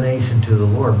abomination to the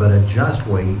Lord, but a just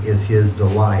way is his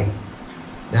delight.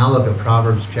 Now look at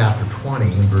Proverbs chapter 20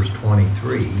 and verse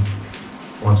 23.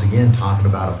 Once again, talking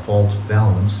about a false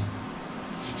balance.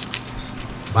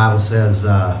 The Bible says,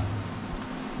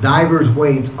 Divers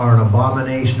weights are an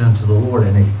abomination unto the Lord,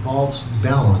 and a false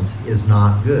balance is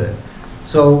not good.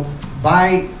 So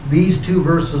by these two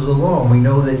verses alone, we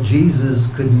know that Jesus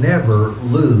could never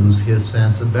lose his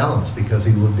sense of balance, because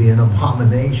he would be an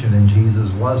abomination, and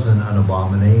Jesus wasn't an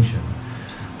abomination.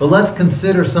 But let's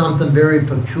consider something very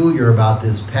peculiar about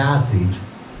this passage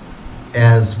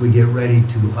as we get ready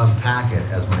to unpack it,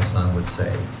 as my son would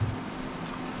say.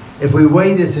 If we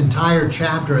weigh this entire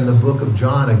chapter in the book of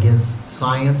John against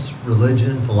science,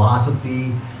 religion,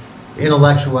 philosophy,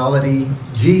 intellectuality,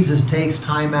 Jesus takes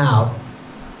time out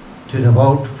to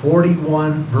devote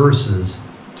 41 verses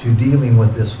to dealing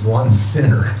with this one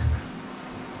sinner.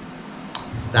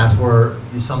 That's where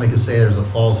somebody could say there's a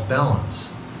false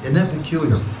balance. Isn't it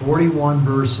peculiar? 41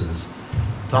 verses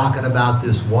talking about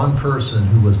this one person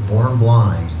who was born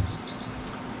blind.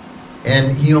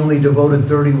 And he only devoted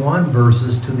 31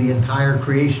 verses to the entire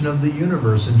creation of the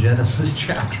universe in Genesis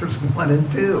chapters 1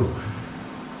 and 2.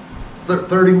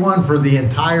 31 for the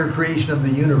entire creation of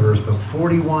the universe, but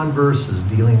 41 verses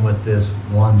dealing with this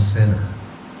one sinner.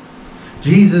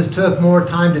 Jesus took more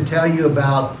time to tell you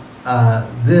about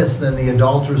this than the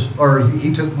adulterous, or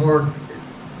he took more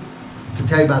to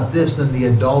tell you about this than the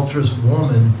adulterous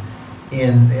woman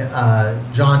in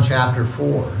John chapter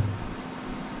 4.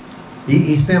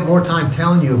 He spent more time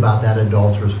telling you about that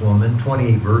adulterous woman,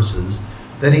 28 verses,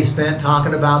 than he spent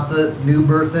talking about the new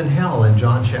birth in hell in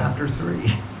John chapter 3.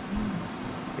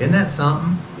 Isn't that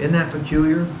something? Isn't that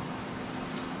peculiar?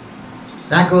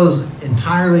 That goes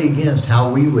entirely against how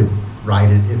we would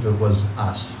write it if it was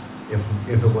us, if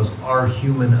it was our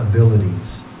human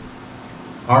abilities.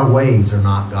 Our ways are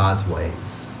not God's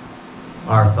ways.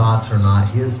 Our thoughts are not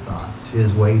his thoughts.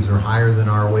 His ways are higher than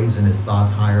our ways, and his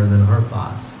thoughts higher than our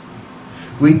thoughts.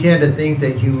 We tend to think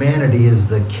that humanity is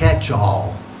the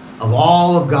catch-all of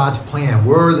all of God's plan.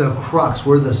 We're the crux,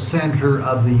 we're the center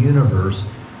of the universe,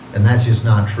 and that's just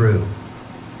not true.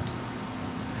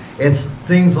 It's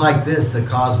things like this that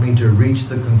cause me to reach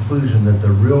the conclusion that the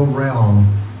real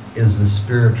realm is the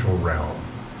spiritual realm.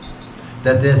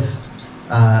 That this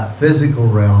physical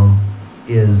realm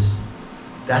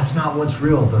that's not what's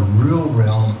real. The real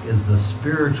realm is the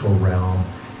spiritual realm,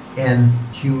 and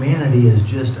humanity is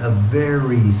just a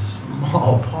very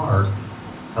small part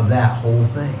of that whole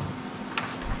thing.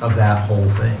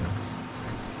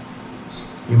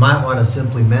 You might want to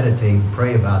simply meditate and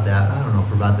pray about that, I don't know,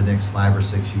 for about the next 5 or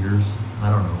 6 years. I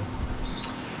don't know.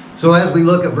 So as we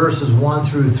look at verses 1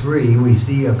 through 3, we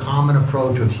see a common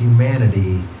approach of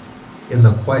humanity in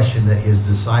the question that his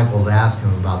disciples ask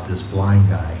him about this blind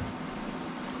guy.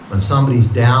 When somebody's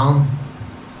down,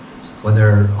 when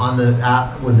their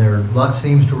luck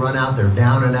seems to run out, they're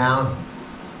down and out,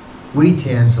 we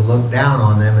tend to look down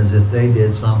on them as if they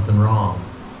did something wrong.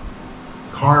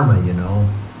 Karma, you know.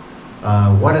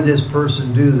 What did this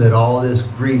person do that all this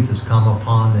grief has come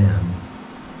upon them?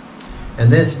 And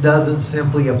this doesn't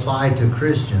simply apply to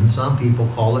Christians. Some people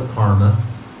call it karma.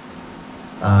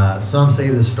 Some say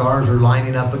the stars are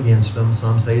lining up against them.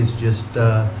 Some say it's just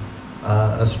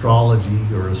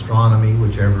astrology or astronomy,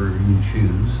 whichever you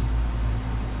choose.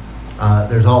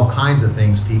 There's all kinds of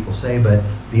things people say, but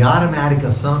the automatic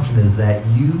assumption is that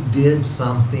you did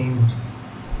something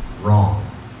wrong.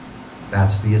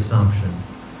 That's the assumption.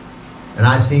 And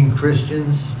I've seen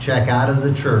Christians check out of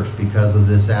the church because of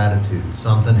this attitude.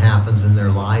 Something happens in their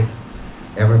life.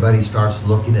 Everybody starts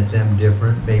looking at them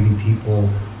different. Maybe people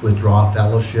withdraw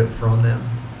fellowship from them.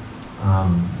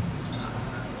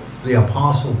 The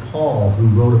Apostle Paul, who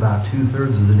wrote about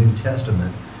 2/3 of the New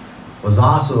Testament, was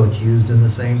also accused in the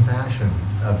same fashion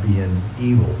of being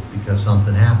evil because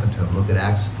something happened to him. Look at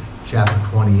Acts chapter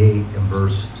 28 and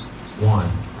verse 1.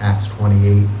 Acts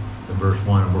 28 and verse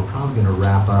 1. And we're probably going to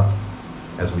wrap up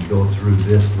as we go through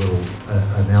this little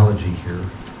analogy here.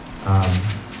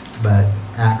 But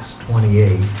Acts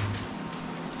 28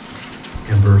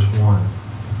 and verse 1.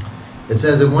 It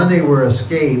says that when they were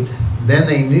escaped, then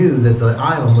they knew that the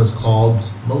island was called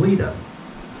Melita.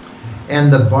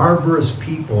 And the barbarous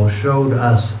people showed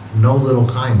us no little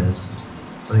kindness.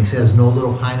 When he says no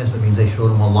little kindness, it means they showed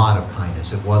them a lot of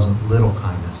kindness. It wasn't little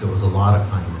kindness, it was a lot of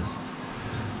kindness.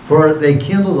 For they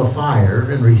kindled a fire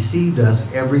and received us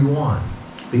every one,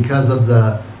 because of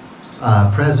the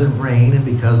present rain and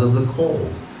because of the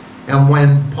cold. And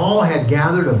when Paul had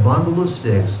gathered a bundle of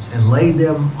sticks and laid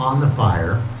them on the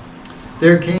fire,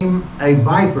 there came a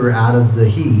viper out of the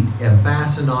heat and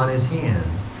fastened on his hand.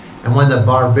 And when the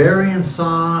barbarians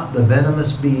saw the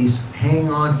venomous beast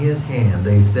hang on his hand,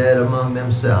 they said among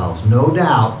themselves, no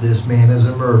doubt this man is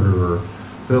a murderer,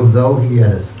 whom though he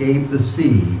had escaped the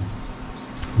sea,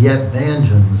 yet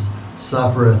vengeance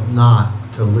suffereth not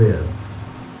to live.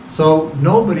 So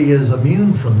nobody is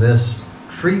immune from this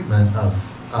treatment of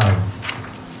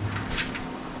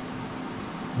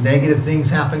negative things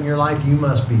happen in your life. You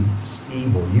must be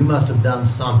evil. You must have done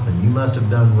something. You must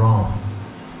have done wrong.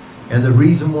 And the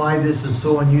reason why this is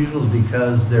so unusual is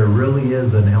because there really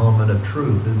is an element of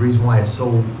truth. The reason why it's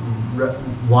so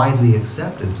widely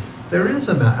accepted, there is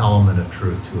an element of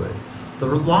truth to it. The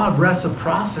law of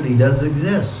reciprocity does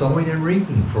exist, sowing and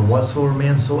reaping. For whatsoever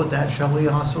man soweth, that shall he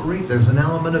also reap. There's an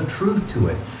element of truth to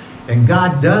it. And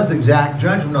God does exact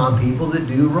judgment on people that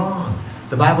do wrong.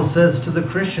 The Bible says to the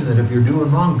Christian that if you're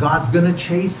doing wrong, God's going to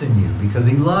chasten you because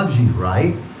he loves you,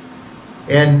 right?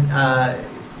 And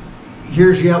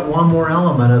here's yet one more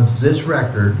element of this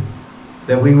record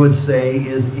that we would say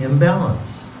is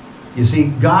imbalance. You see,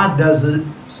 God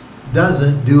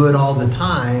doesn't do it all the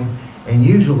time, and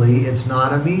usually it's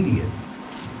not immediate,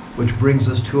 which brings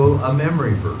us to a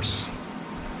memory verse.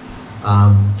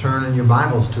 Turn in your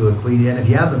Bibles to Ecclesiastes, and if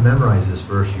you haven't memorized this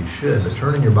verse, you should, but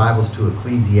turn in your Bibles to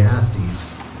Ecclesiastes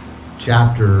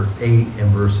chapter 8 and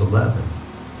verse 11.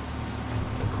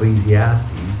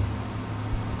 Ecclesiastes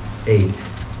 8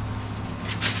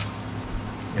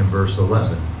 and verse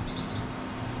 11.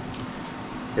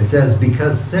 It says,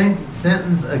 because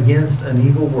sentence against an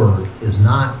evil work is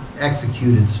not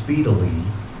executed speedily,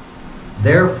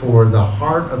 therefore the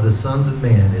heart of the sons of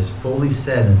man is fully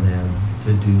set in them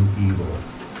to do evil.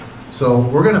 So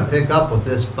we're going to pick up with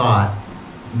this thought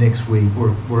next week.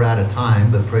 We're out of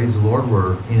time, but praise the Lord,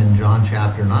 we're in John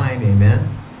chapter 9, amen.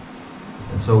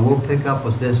 And so we'll pick up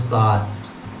with this thought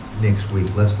next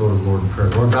week. Let's go to the Lord in prayer.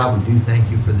 Lord God, we do thank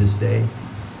you for this day.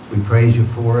 We praise you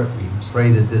for it. We pray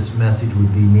that this message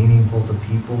would be meaningful to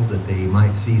people, that they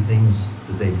might see things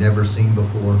that they've never seen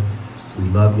before. We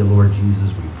love you, Lord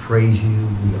Jesus. We praise you.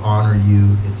 We honor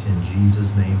you. It's in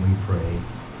Jesus' name we pray.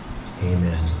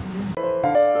 Amen.